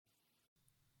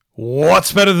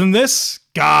What's better than this?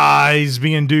 Guys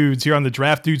being dudes here on the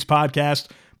Draft Dudes podcast,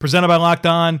 presented by Locked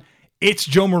On. It's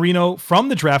Joe Marino from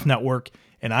the Draft Network,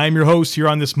 and I am your host here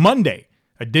on this Monday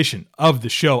edition of the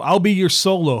show. I'll be your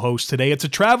solo host today. It's a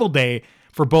travel day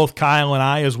for both Kyle and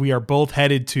I, as we are both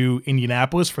headed to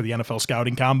Indianapolis for the NFL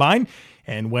Scouting Combine.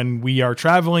 And when we are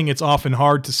traveling, it's often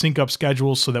hard to sync up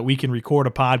schedules so that we can record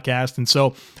a podcast. And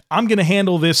so I'm going to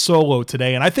handle this solo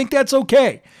today. And I think that's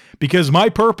okay, because my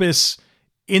purpose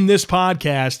in this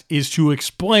podcast is to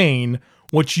explain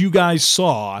what you guys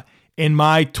saw in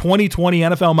my 2020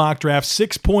 NFL Mock Draft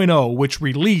 6.0, which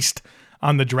released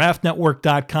on the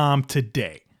draftnetwork.com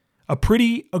today. A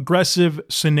pretty aggressive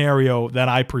scenario that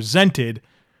I presented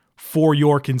for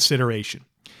your consideration.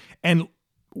 And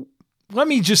let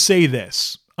me just say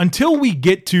this. Until we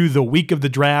get to the week of the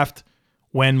draft,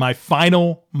 when my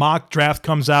final mock draft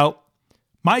comes out,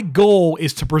 my goal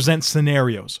is to present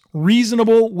scenarios,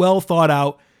 reasonable, well thought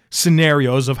out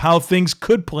scenarios of how things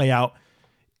could play out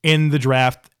in the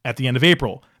draft at the end of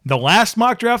April. The last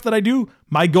mock draft that I do,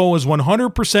 my goal is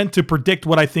 100% to predict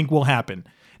what I think will happen.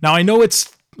 Now, I know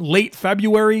it's late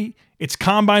February, it's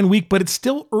combine week, but it's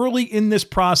still early in this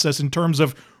process in terms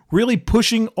of really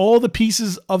pushing all the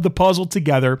pieces of the puzzle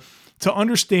together to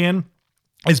understand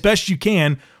as best you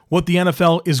can what the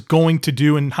NFL is going to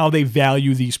do and how they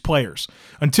value these players.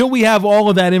 Until we have all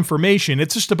of that information,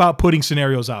 it's just about putting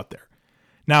scenarios out there.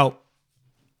 Now,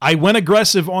 I went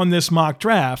aggressive on this mock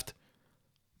draft,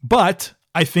 but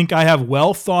I think I have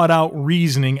well thought out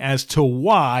reasoning as to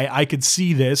why I could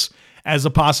see this as a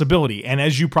possibility. And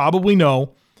as you probably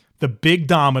know, the big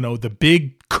domino, the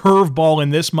big curveball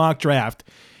in this mock draft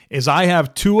is I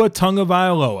have Tua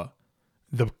Tagovailoa,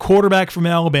 the quarterback from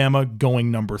Alabama,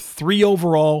 going number 3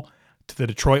 overall to the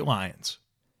Detroit Lions.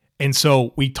 And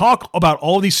so we talk about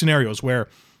all these scenarios where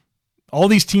all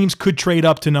these teams could trade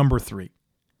up to number 3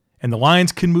 and the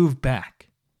Lions can move back.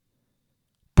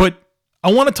 But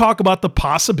I want to talk about the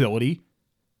possibility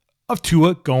of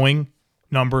Tua going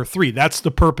number 3. That's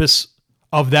the purpose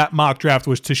of that mock draft,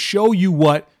 was to show you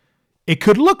what it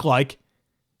could look like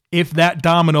if that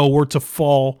domino were to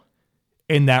fall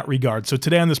in that regard. So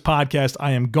today on this podcast,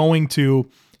 I am going to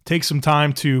take some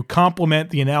time to complement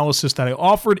the analysis that I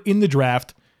offered in the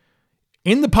draft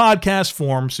in the podcast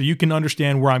form so you can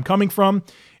understand where I'm coming from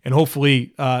and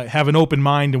hopefully have an open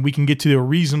mind and we can get to a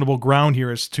reasonable ground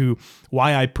here as to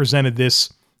why I presented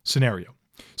this scenario.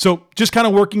 So just kind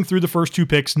of working through the first 2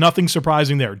 picks, nothing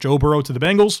surprising there. Joe Burrow to the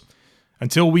Bengals.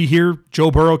 Until we hear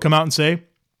Joe Burrow come out and say,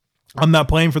 I'm not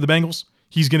playing for the Bengals,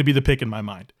 he's going to be the pick in my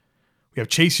mind. We have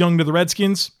Chase Young to the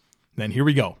Redskins. Then here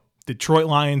we go. Detroit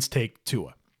Lions take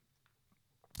Tua.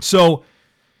 So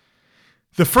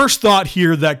the first thought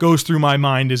here that goes through my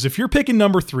mind is if you're picking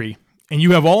number 3 and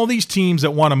you have all these teams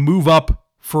that want to move up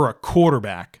for a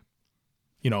quarterback,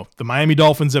 the Miami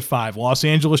Dolphins at 5, Los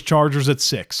Angeles Chargers at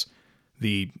 6,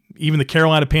 even the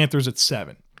Carolina Panthers at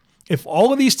 7. If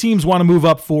all of these teams want to move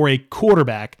up for a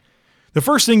quarterback, the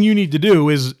first thing you need to do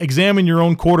is examine your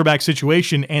own quarterback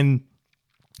situation and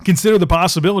consider the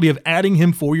possibility of adding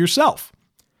him for yourself.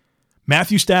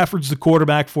 Matthew Stafford's the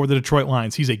quarterback for the Detroit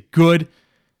Lions. He's a good,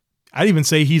 I'd even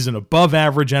say he's an above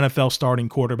average NFL starting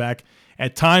quarterback.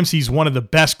 At times, he's one of the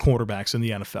best quarterbacks in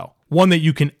the NFL, one that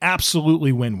you can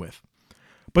absolutely win with.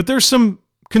 But there's some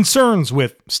concerns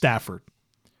with Stafford.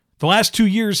 The last 2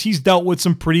 years, he's dealt with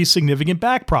some pretty significant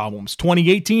back problems.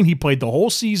 2018, he played the whole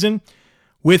season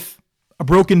with a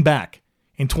broken back.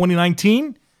 In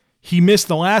 2019, he missed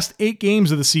the last 8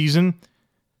 games of the season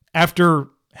after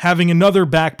having another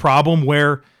back problem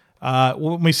where,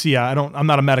 let me see, I'm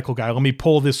not a medical guy. Let me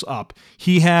pull this up.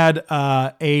 He had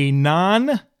a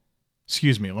non-displaced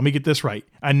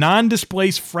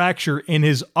fracture in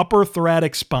his upper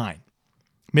thoracic spine.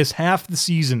 Missed half the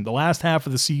season, the last half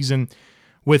of the season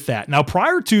with that. Now,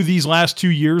 prior to these last 2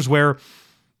 years where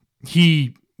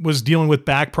he was dealing with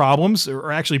back problems,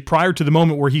 or actually prior to the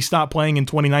moment where he stopped playing in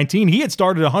 2019, he had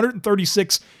started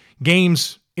 136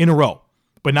 games in a row.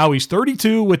 But now he's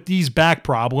 32 with these back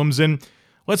problems. And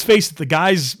let's face it, the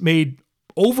guy's made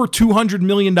over $200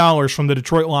 million from the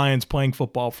Detroit Lions playing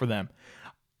football for them.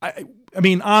 I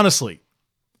mean, honestly,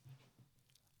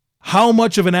 how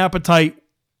much of an appetite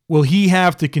will he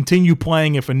have to continue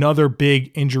playing if another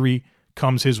big injury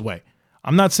comes his way?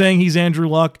 I'm not saying he's Andrew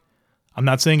Luck. I'm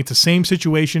not saying it's the same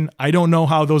situation. I don't know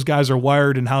how those guys are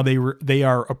wired and how they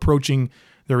are approaching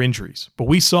their injuries. But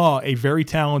we saw a very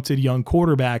talented young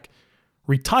quarterback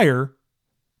retire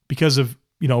because of,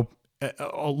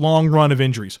 a long run of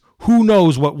injuries. Who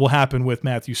knows what will happen with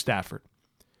Matthew Stafford?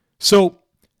 So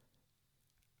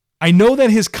I know that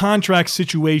his contract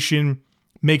situation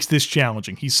makes this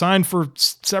challenging. He's signed for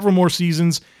several more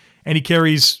seasons, and he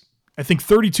carries, I think,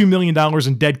 $32 million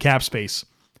in dead cap space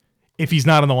if he's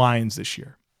not on the Lions this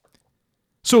year.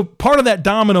 So part of that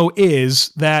domino is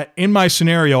that in my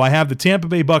scenario, I have the Tampa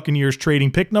Bay Buccaneers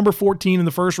trading pick number 14 in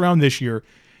the first round this year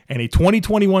and a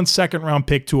 2021 second round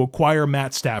pick to acquire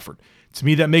Matt Stafford. To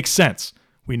me, that makes sense.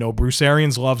 We know Bruce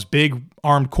Arians loves big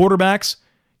armed quarterbacks.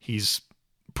 He's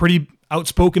pretty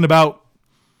outspoken about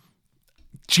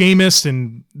Jameis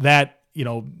and that,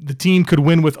 the team could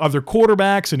win with other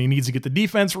quarterbacks and he needs to get the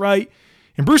defense right.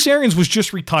 And Bruce Arians was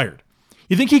just retired.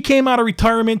 You think he came out of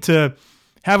retirement to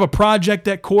have a project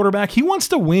at quarterback? He wants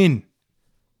to win.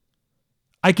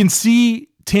 I can see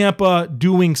Tampa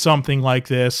doing something like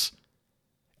this,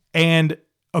 and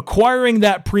acquiring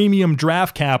that premium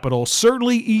draft capital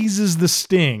certainly eases the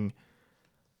sting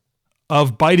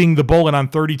of biting the bullet on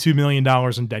 $32 million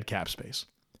in dead cap space.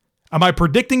 Am I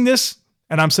predicting this?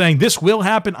 And I'm saying this will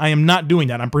happen? I am not doing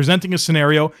that. I'm presenting a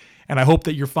scenario, and I hope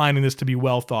that you're finding this to be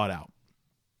well thought out.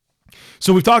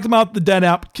 So we've talked about the dead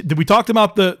app. We talked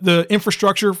about the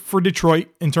infrastructure for Detroit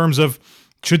in terms of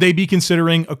should they be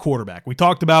considering a quarterback. We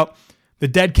talked about the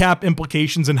dead cap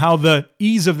implications and how the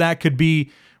ease of that could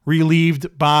be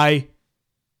relieved by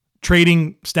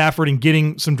trading Stafford and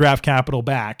getting some draft capital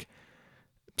back.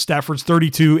 Stafford's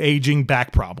 32, aging,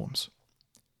 back problems.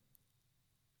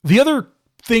 The other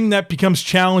thing that becomes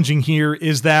challenging here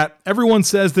is that everyone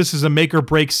says this is a make or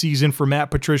break season for Matt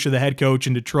Patricia, the head coach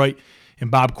in Detroit, and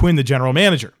Bob Quinn, the general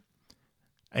manager.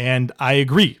 And I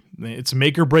agree. It's a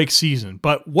make or break season.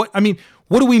 But what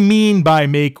do we mean by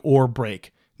make or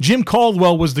break? Jim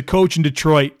Caldwell was the coach in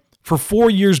Detroit for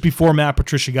 4 years before Matt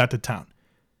Patricia got to town.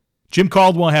 Jim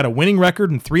Caldwell had a winning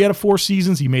record in 3 out of 4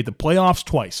 seasons. He made the playoffs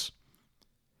twice.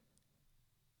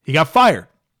 He got fired.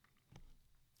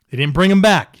 They didn't bring him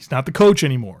back. He's not the coach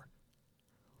anymore.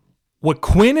 What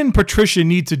Quinn and Patricia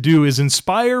need to do is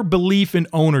inspire belief in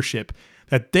ownership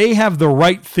that they have the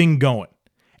right thing going.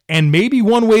 And maybe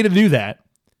one way to do that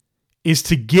is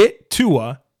to get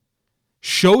Tua,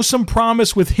 show some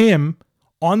promise with him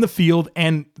on the field,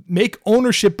 and make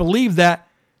ownership believe that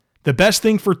the best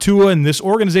thing for Tua and this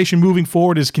organization moving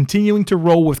forward is continuing to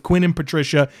roll with Quinn and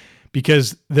Patricia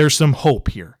because there's some hope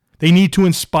here. They need to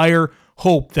inspire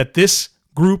hope that this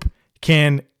group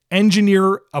can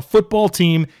engineer a football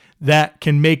team that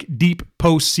can make deep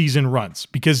postseason runs.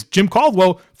 Because Jim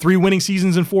Caldwell, 3 winning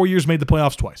seasons in 4 years, made the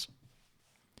playoffs twice.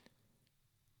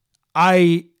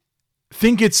 I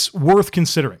think it's worth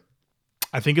considering.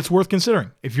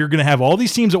 If you're going to have all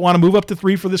these teams that want to move up to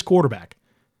 3 for this quarterback,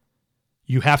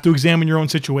 you have to examine your own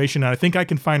situation. And I think I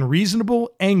can find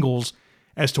reasonable angles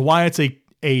as to why it's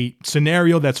a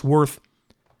scenario that's worth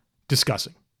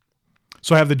discussing.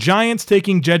 So I have the Giants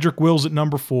taking Jedrick Wills at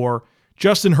number 4,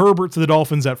 Justin Herbert to the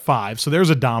Dolphins at 5. So there's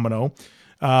a domino.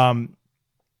 The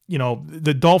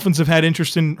Dolphins have had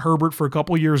interest in Herbert for a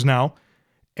couple of years now,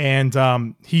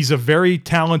 and he's a very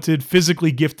talented,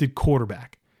 physically gifted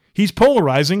quarterback. He's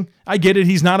polarizing. I get it.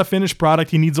 He's not a finished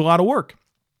product. He needs a lot of work.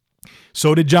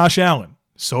 So did Josh Allen.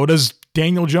 So does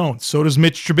Daniel Jones. So does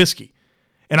Mitch Trubisky.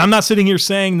 And I'm not sitting here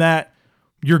saying that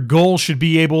your goal should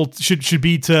be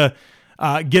to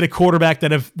get a quarterback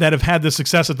that have had the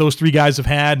success that those 3 guys have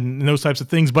had and those types of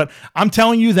things. But I'm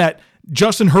telling you that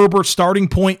Justin Herbert's starting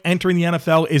point entering the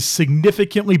NFL is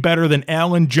significantly better than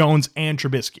Allen, Jones, and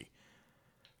Trubisky.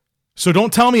 So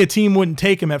don't tell me a team wouldn't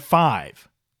take him at 5.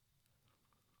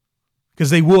 Because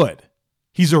they would.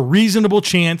 He's a reasonable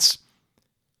chance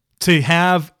to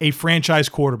have a franchise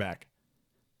quarterback.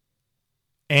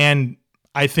 And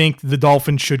I think the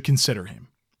Dolphins should consider him.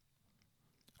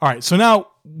 All right, so now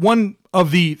one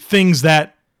of the things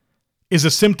that is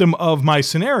a symptom of my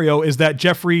scenario is that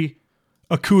Jeffrey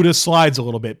Okudah slides a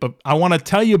little bit. But I want to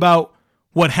tell you about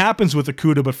what happens with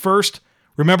Okudah. But first,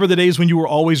 remember the days when you were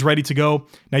always ready to go?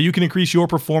 Now you can increase your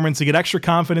performance and get extra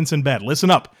confidence in bed. Listen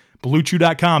up.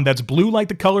 BlueChew.com. That's blue like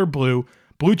the color blue.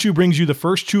 Blue Chew brings you the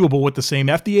first chewable with the same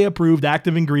FDA-approved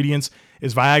active ingredients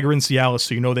as Viagra and Cialis,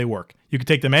 so you know they work. You can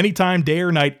take them anytime, day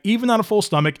or night, even on a full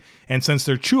stomach, and since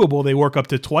they're chewable, they work up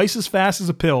to twice as fast as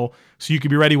a pill, so you can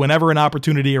be ready whenever an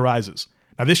opportunity arises.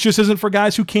 Now, this just isn't for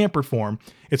guys who can't perform.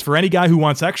 It's for any guy who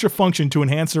wants extra function to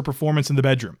enhance their performance in the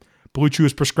bedroom. Blue Chew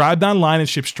is prescribed online and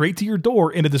shipped straight to your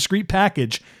door in a discreet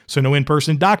package, so no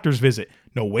in-person doctor's visit,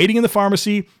 no waiting in the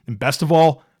pharmacy, and best of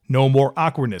all, no more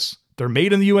awkwardness. They're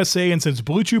made in the USA, and since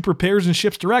Blue Chew prepares and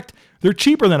ships direct, they're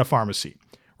cheaper than a pharmacy.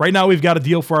 Right now, we've got a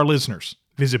deal for our listeners.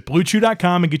 Visit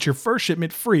BlueChew.com and get your first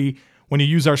shipment free when you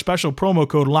use our special promo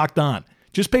code LOCKEDON.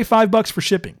 Just pay $5 for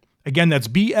shipping. Again, that's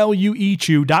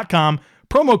BLUEChew.com,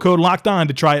 promo code LOCKEDON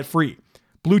to try it free.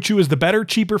 Blue Chew is the better,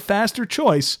 cheaper, faster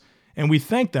choice, and we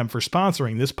thank them for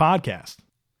sponsoring this podcast.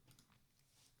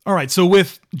 All right, so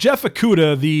with Jeff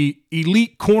Okudah, the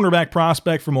elite cornerback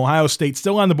prospect from Ohio State,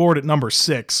 still on the board at number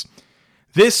 6,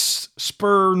 this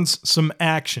spurns some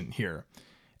action here.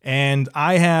 And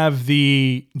I have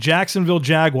the Jacksonville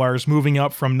Jaguars moving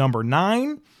up from number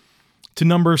 9 to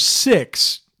number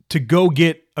 6 to go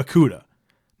get Okudah.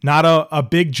 Not a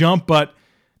big jump, but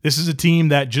this is a team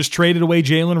that just traded away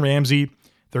Jalen Ramsey.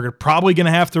 They're probably going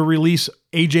to have to release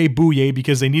A.J. Bouye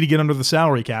because they need to get under the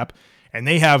salary cap, and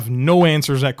they have no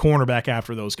answers at cornerback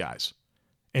after those guys.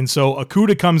 And so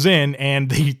Okudah comes in,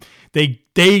 and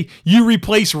you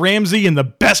replace Ramsey in the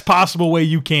best possible way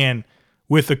you can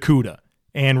with Okudah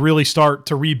and really start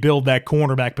to rebuild that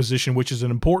cornerback position, which is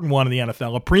an important one in the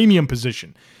NFL, a premium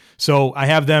position. So I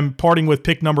have them parting with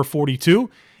pick number 42,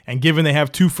 and given they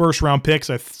have 2 first-round picks,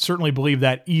 I certainly believe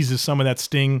that eases some of that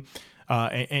sting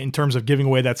in terms of giving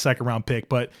away that second-round pick.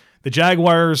 But the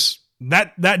Jaguars,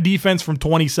 that defense from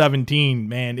 2017,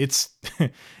 man,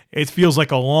 it feels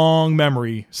like a long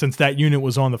memory since that unit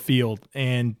was on the field,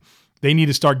 and they need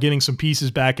to start getting some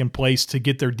pieces back in place to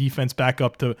get their defense back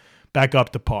up to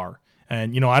par.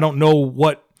 And I don't know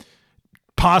what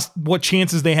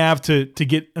chances they have to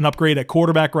get an upgrade at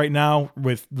quarterback right now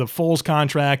with the Foles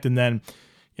contract, and then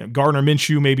Gardner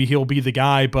Minshew, maybe he'll be the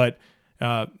guy, but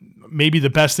maybe the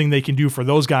best thing they can do for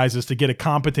those guys is to get a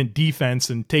competent defense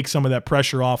and take some of that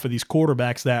pressure off of these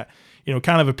quarterbacks that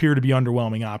kind of appear to be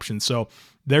underwhelming options. So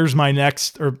there's my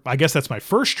next, or I guess that's my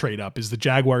first trade up, is the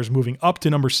Jaguars moving up to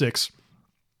number 6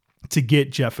 to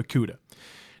get Jeff Okudah.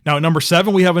 Now at number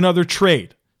 7, we have another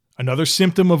trade. Another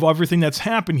symptom of everything that's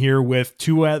happened here with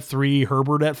Tua at 3,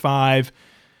 Herbert at 5,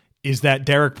 is that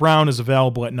Derek Brown is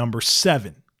available at number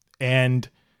 7. And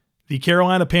the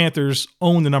Carolina Panthers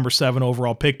own the number 7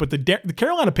 overall pick, but the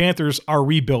Carolina Panthers are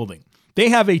rebuilding. They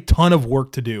have a ton of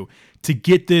work to do to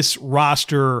get this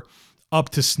roster up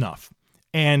to snuff.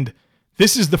 And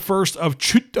this is the first of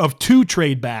 2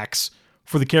 trade backs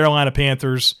for the Carolina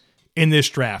Panthers in this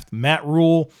draft. Matt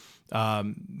Rule,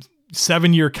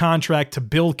 7-year contract to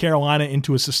build Carolina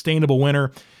into a sustainable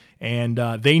winner. And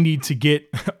they need to get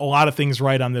a lot of things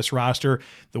right on this roster.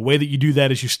 The way that you do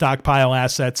that is you stockpile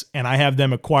assets, and I have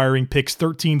them acquiring picks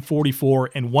 13, 44,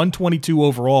 and 122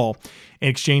 overall in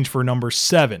exchange for number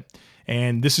 7.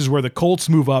 And this is where the Colts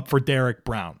move up for Derek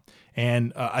Brown.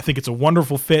 And I think it's a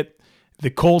wonderful fit.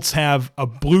 The Colts have a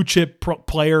blue-chip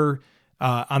player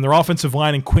on their offensive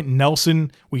line in Quentin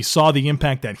Nelson. We saw the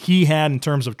impact that he had in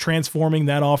terms of transforming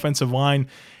that offensive line.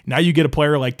 Now you get a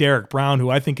player like Derek Brown, who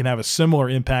I think can have a similar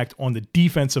impact on the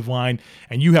defensive line,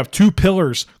 and you have 2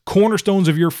 pillars, cornerstones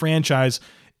of your franchise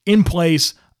in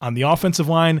place on the offensive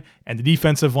line and the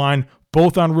defensive line,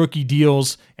 both on rookie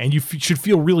deals, and you should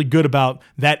feel really good about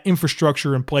that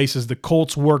infrastructure in place as the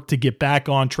Colts work to get back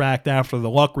on track after the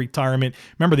Luck retirement.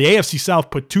 Remember, the AFC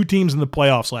South put 2 teams in the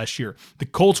playoffs last year. The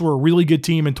Colts were a really good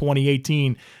team in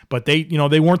 2018, but they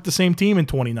weren't the same team in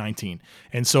 2019.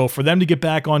 And so for them to get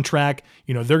back on track,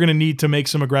 they're going to need to make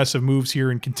some aggressive moves here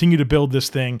and continue to build this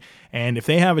thing. And if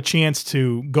they have a chance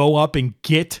to go up and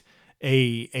get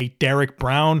a Derek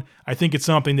Brown, I think it's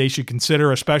something they should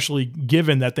consider, especially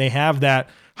given that they have that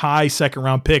high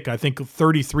second-round pick. I think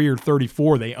 33 or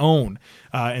 34 they own.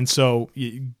 And so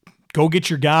go get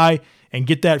your guy and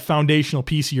get that foundational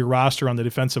piece of your roster on the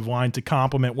defensive line to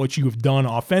complement what you have done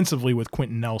offensively with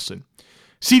Quentin Nelson.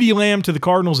 CeeDee Lamb to the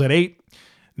Cardinals at 8.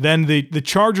 Then the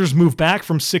Chargers move back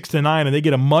from 6 to 9, and they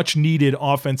get a much-needed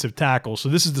offensive tackle. So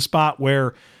this is the spot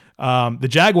where the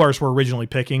Jaguars were originally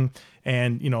picking.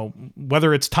 And,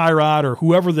 whether it's Tyrod or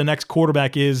whoever the next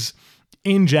quarterback is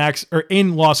in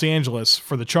Los Angeles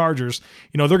for the Chargers,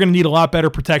 they're going to need a lot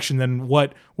better protection than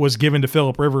what was given to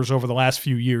Phillip Rivers over the last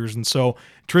few years. And so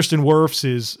Tristan Wirfs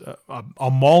is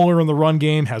a mauler in the run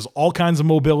game, has all kinds of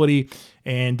mobility.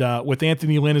 And with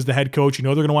Anthony Lynn as the head coach,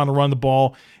 they're going to want to run the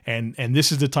ball. And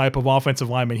this is the type of offensive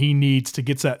lineman he needs to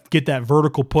get that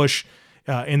vertical push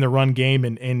in the run game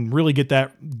and really get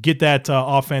that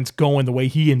offense going the way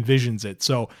he envisions it.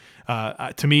 So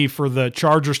to me, for the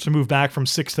Chargers to move back from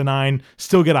 6 to 9,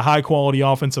 still get a high quality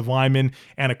offensive lineman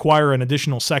and acquire an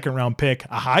additional second-round pick,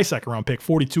 a high second-round pick,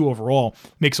 42 overall,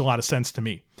 makes a lot of sense to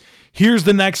me. Here's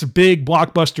the next big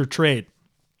blockbuster trade.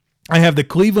 I have the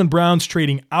Cleveland Browns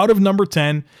trading out of number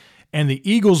 10 and the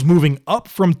Eagles moving up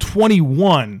from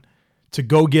 21 to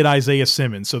go get Isaiah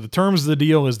Simmons. So the terms of the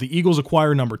deal is the Eagles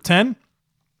acquire number 10,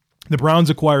 the Browns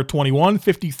acquire 21,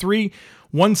 53,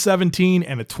 117,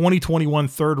 and a 2021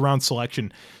 third-round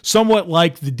selection. Somewhat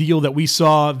like the deal that we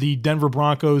saw the Denver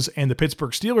Broncos and the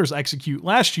Pittsburgh Steelers execute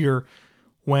last year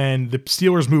when the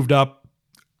Steelers moved up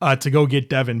to go get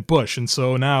Devin Bush. And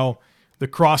so now the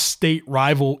cross-state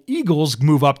rival Eagles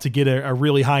move up to get a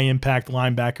really high-impact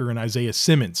linebacker in Isaiah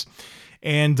Simmons.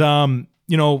 And,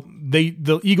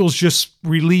 the Eagles just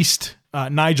released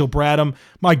Nigel Bradham.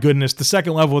 My goodness, the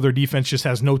second level of their defense just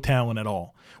has no talent at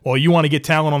all. Well, you want to get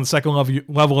talent on the second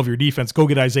level of your defense, go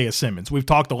get Isaiah Simmons. We've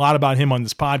talked a lot about him on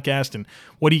this podcast and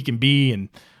what he can be. And,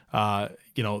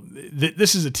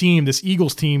 this is a team, this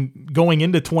Eagles team going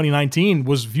into 2019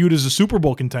 was viewed as a Super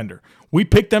Bowl contender. We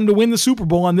picked them to win the Super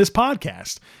Bowl on this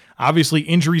podcast. Obviously,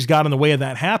 injuries got in the way of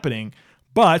that happening,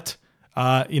 but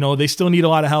they still need a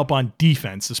lot of help on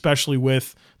defense, especially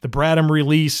with the Bradham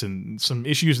release and some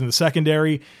issues in the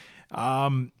secondary.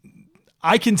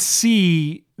 I can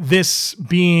see this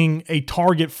being a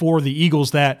target for the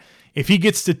Eagles that if he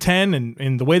gets to 10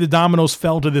 and the way the dominoes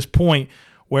fell to this point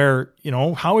where,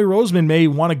 Howie Roseman may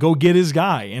want to go get his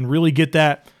guy and really get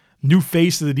that new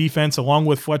face of the defense along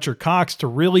with Fletcher Cox to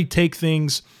really take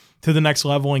things to the next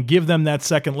level and give them that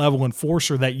second level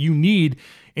enforcer that you need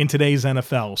in today's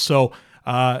NFL. So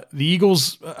the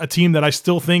Eagles, a team that I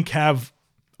still think have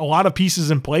a lot of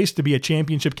pieces in place to be a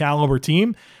championship caliber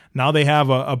team. Now they have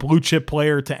a blue chip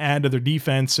player to add to their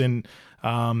defense and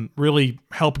really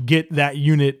help get that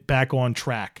unit back on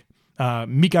track.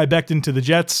 Mekhi Becton to the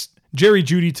Jets, Jerry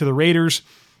Jeudy to the Raiders.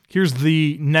 Here's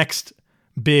the next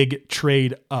big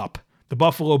trade up. The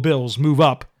Buffalo Bills move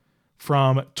up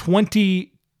from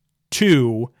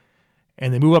 22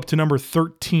 and they move up to number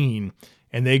 13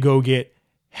 and they go get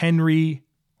Henry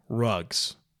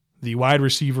Ruggs, the wide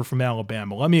receiver from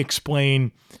Alabama. Let me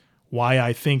explain why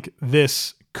I think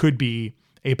this could be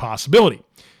a possibility.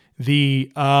 The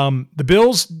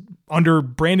Bills under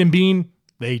Brandon Beane,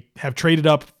 they have traded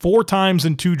up 4 times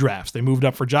in 2 drafts. They moved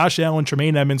up for Josh Allen,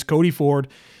 Tremaine Edmonds, Cody Ford,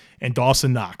 and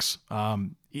Dawson Knox.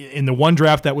 In the one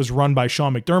draft that was run by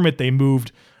Sean McDermott, they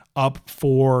moved up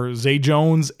for Zay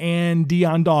Jones and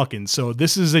Deion Dawkins. So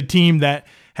this is a team that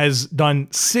has done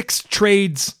 6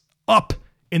 trades up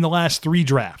in the last 3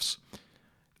 drafts.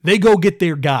 They go get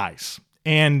their guys.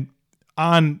 And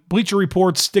on Bleacher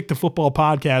Report's Stick to Football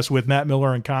podcast with Matt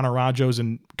Miller and Connor Rogers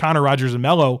and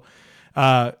Mello,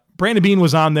 Brandon Beane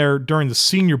was on there during the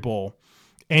Senior Bowl,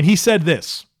 and he said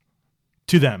this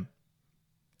to them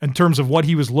in terms of what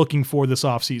he was looking for this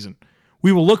offseason.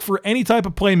 We will look for any type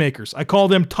of playmakers. I call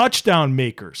them touchdown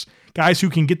makers, guys who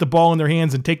can get the ball in their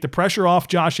hands and take the pressure off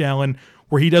Josh Allen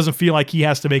where he doesn't feel like he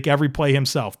has to make every play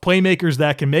himself. Playmakers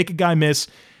that can make a guy miss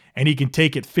and he can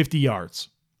take it 50 yards.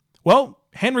 Well,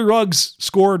 Henry Ruggs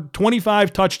scored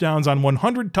 25 touchdowns on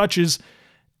 100 touches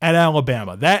at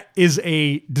Alabama. That is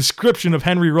a description of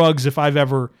Henry Ruggs if I've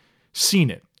ever seen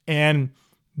it. And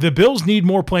the Bills need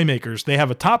more playmakers. They have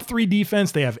a top 3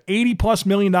 defense. They have $80+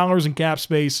 million in cap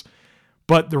space.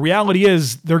 But the reality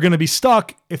is they're going to be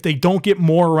stuck if they don't get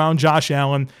more around Josh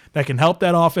Allen that can help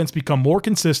that offense become more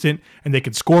consistent and they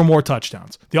can score more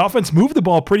touchdowns. The offense moved the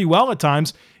ball pretty well at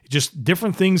times. Just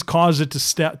different things cause it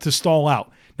to stall out.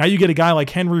 Now you get a guy like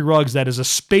Henry Ruggs that is a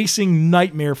spacing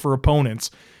nightmare for opponents,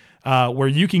 where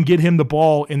you can get him the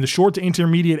ball in the short to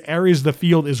intermediate areas of the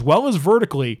field as well as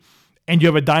vertically, and you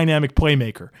have a dynamic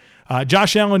playmaker.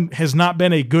 Josh Allen has not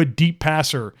been a good deep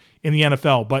passer in the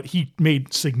NFL, but he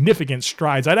made significant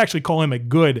strides. I'd actually call him a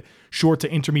good short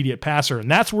to intermediate passer, and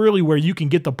that's really where you can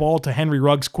get the ball to Henry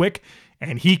Ruggs quick,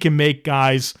 and he can make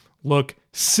guys look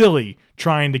silly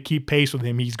trying to keep pace with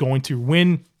him. He's going to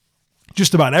win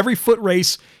just about every foot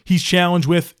race he's challenged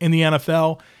with in the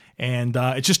NFL, and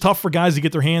it's just tough for guys to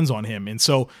get their hands on him. And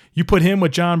so you put him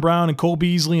with John Brown and Cole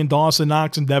Beasley and Dawson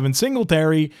Knox and Devin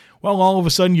Singletary, well, all of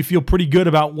a sudden you feel pretty good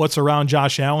about what's around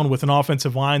Josh Allen with an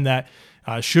offensive line that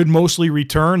should mostly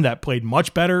return, that played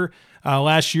much better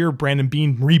last year. Brandon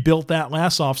Beane rebuilt that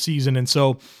last offseason, and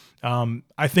so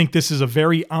I think this is a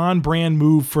very on-brand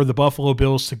move for the Buffalo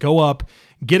Bills to go up,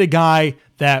 get a guy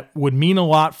that would mean a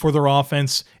lot for their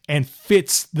offense and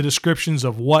fits the descriptions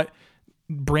of what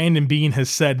Brandon Beane has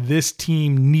said this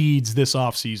team needs this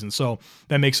offseason. So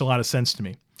that makes a lot of sense to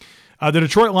me. The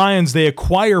Detroit Lions, they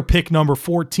acquire pick number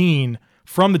 14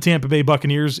 from the Tampa Bay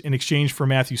Buccaneers in exchange for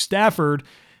Matthew Stafford,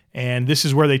 and this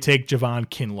is where they take Javon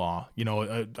Kinlaw,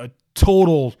 a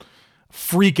total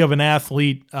freak of an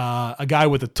athlete, a guy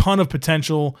with a ton of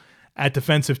potential at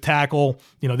defensive tackle.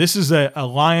 This is a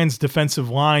Lions defensive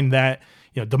line that,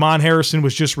 Damon Harrison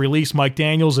was just released. Mike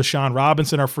Daniels, Ashawn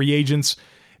Robinson are free agents,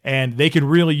 and they could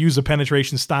really use a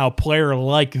penetration style player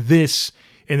like this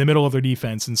in the middle of their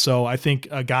defense. And so I think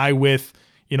a guy with,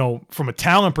 from a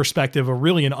talent perspective,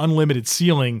 really an unlimited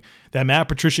ceiling that Matt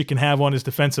Patricia can have on his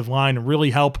defensive line and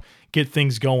really help get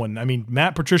things going. I mean,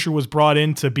 Matt Patricia was brought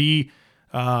in to be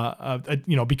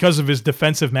because of his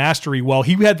defensive mastery. Well,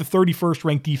 he had the 31st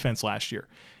ranked defense last year,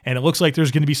 and it looks like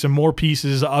there's going to be some more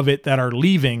pieces of it that are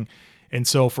leaving. And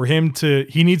so for him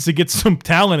he needs to get some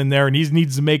talent in there, and he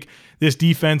needs to make this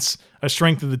defense a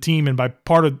strength of the team. And by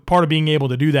part of being able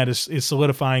to do that is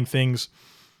solidifying things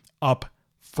up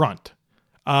front.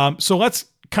 So let's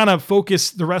kind of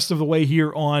focus the rest of the way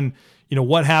here on,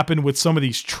 what happened with some of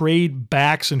these trade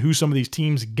backs and who some of these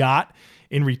teams got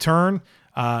in return.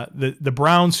 The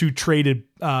Browns, who traded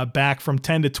back from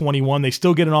 10 to 21, they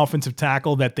still get an offensive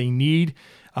tackle that they need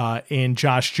in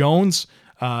Josh Jones.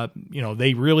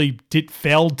 They really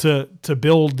failed to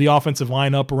build the offensive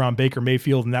line up around Baker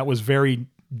Mayfield, and that was very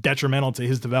detrimental to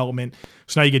his development.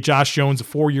 So now you get Josh Jones, a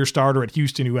 4-year starter at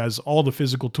Houston, who has all the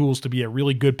physical tools to be a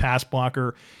really good pass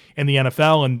blocker in the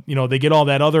NFL. And, they get all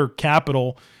that other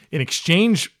capital in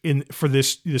exchange for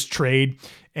this trade.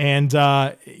 And,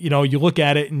 you look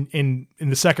at it in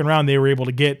the second round, they were able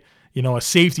to get, a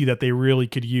safety that they really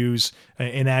could use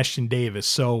in Ashton Davis.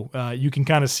 So you can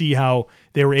kind of see how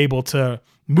they were able to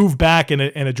move back and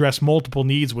address multiple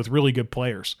needs with really good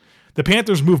players. The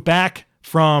Panthers moved back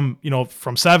from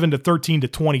 7 to 13 to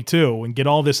 22 and get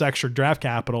all this extra draft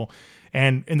capital.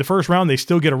 And in the first round, they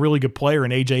still get a really good player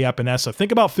in A.J. Epinesa.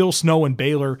 Think about Phil Snow and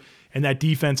Baylor and that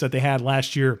defense that they had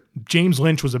last year. James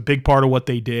Lynch was a big part of what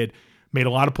they did, made a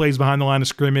lot of plays behind the line of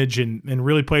scrimmage and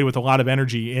really played with a lot of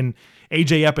energy. And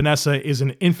A.J. Epinesa is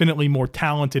an infinitely more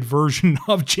talented version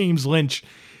of James Lynch.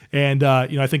 And,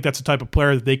 I think that's the type of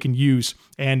player that they can use.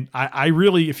 And I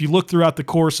really, if you look throughout the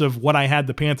course of what I had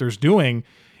the Panthers doing,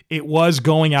 it was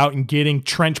going out and getting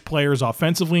trench players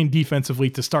offensively and defensively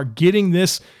to start getting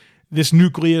this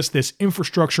nucleus, this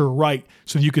infrastructure right,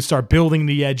 so you could start building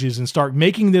the edges and start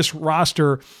making this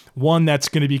roster one that's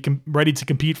going to be ready to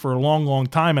compete for a long, long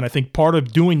time. And I think part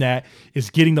of doing that is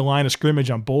getting the line of scrimmage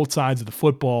on both sides of the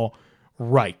football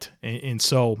right. And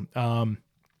so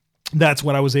that's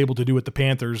what I was able to do with the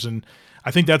Panthers. And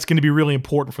I think that's going to be really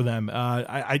important for them.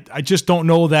 I just don't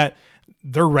know that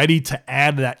they're ready to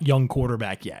add that young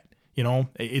quarterback yet.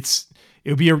 It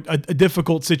would be a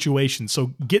difficult situation.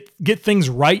 So get things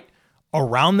right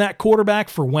around that quarterback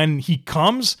for when he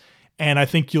comes, and I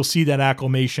think you'll see that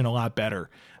acclimation a lot better.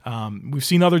 We've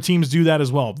seen other teams do that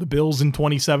as well. The Bills in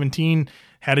 2017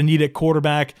 had a need at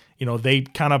quarterback.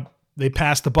 They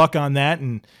passed the buck on that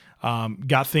and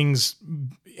got things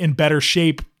in better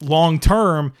shape long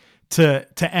term to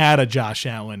add a Josh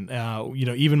Allen.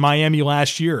 Even Miami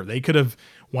last year, they could have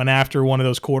went after one of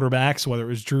those quarterbacks, whether it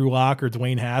was Drew Lock or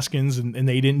Dwayne Haskins, and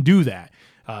they didn't do that.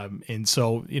 And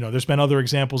so, there's been other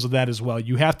examples of that as well.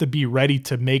 You have to be ready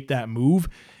to make that move.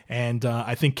 And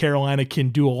I think Carolina can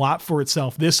do a lot for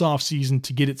itself this offseason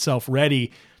to get itself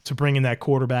ready to bring in that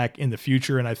quarterback in the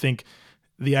future. And I think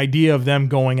the idea of them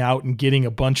going out and getting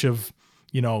a bunch of,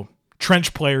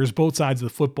 trench players, both sides of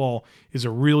the football, is a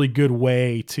really good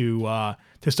way to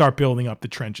start building up the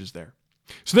trenches there.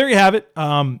 So there you have it.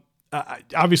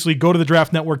 Obviously, go to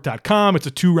thedraftnetwork.com. It's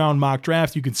a 2-round mock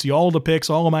draft. You can see all the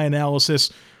picks, all of my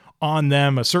analysis on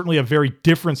them. Certainly a very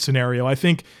different scenario. I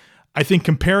think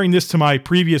comparing this to my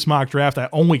previous mock draft,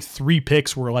 only 3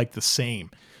 picks were like the same.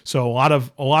 So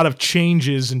a lot of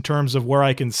changes in terms of where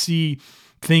I can see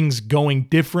things going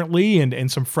differently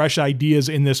and some fresh ideas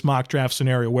in this mock draft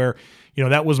scenario where,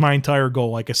 that was my entire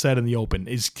goal, like I said in the open,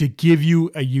 is to give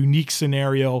you a unique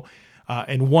scenario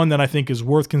and one that I think is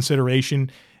worth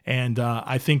consideration. And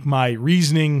I think my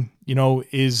reasoning,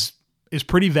 is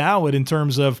pretty valid in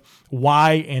terms of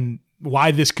why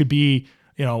this could be,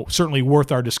 certainly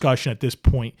worth our discussion at this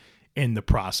point in the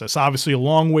process. Obviously, a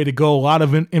long way to go, a lot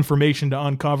of information to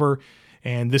uncover.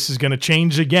 And this is going to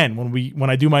change again when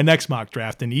I do my next mock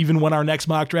draft. And even when our next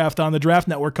mock draft on the Draft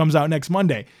Network comes out next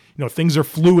Monday, things are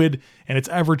fluid and it's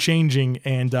ever changing.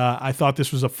 And I thought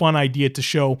this was a fun idea to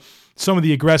show some of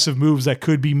the aggressive moves that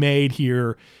could be made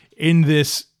here in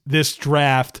this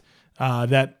draft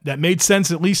that made sense,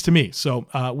 at least to me. So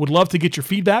would love to get your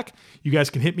feedback. You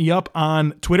guys can hit me up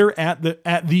on Twitter at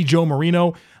the Joe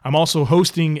Marino. I'm also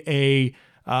hosting a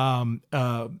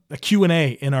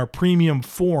Q&A in our premium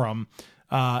forum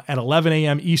at 11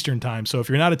 a.m. Eastern time. So if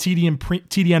you're not a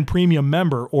TDN premium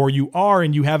member, or you are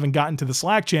and you haven't gotten to the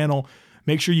Slack channel,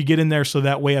 make sure you get in there so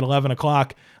that way at 11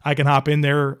 o'clock I can hop in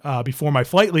there before my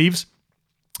flight leaves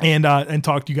and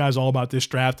talk to you guys all about this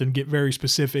draft and get very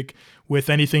specific with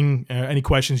anything, any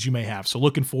questions you may have. So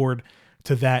looking forward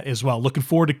to that as well. Looking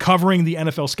forward to covering the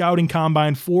NFL Scouting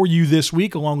Combine for you this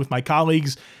week, along with my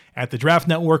colleagues at the Draft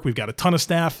Network. We've got a ton of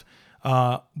staff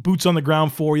boots on the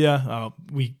ground for you.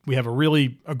 We have a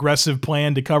really aggressive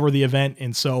plan to cover the event,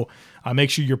 and so make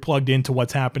sure you're plugged into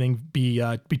what's happening. Be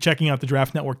checking out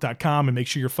thedraftnetwork.com, and make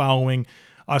sure you're following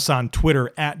us on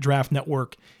Twitter at Draft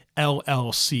Network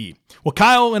LLC. Well,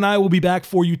 Kyle and I will be back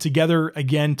for you together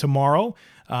again tomorrow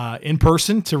in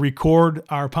person to record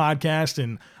our podcast,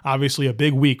 and obviously a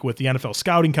big week with the NFL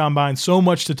Scouting Combine. So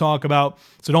much to talk about,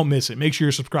 so don't miss it. Make sure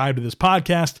you're subscribed to this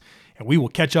podcast, and we will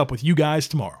catch up with you guys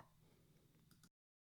tomorrow.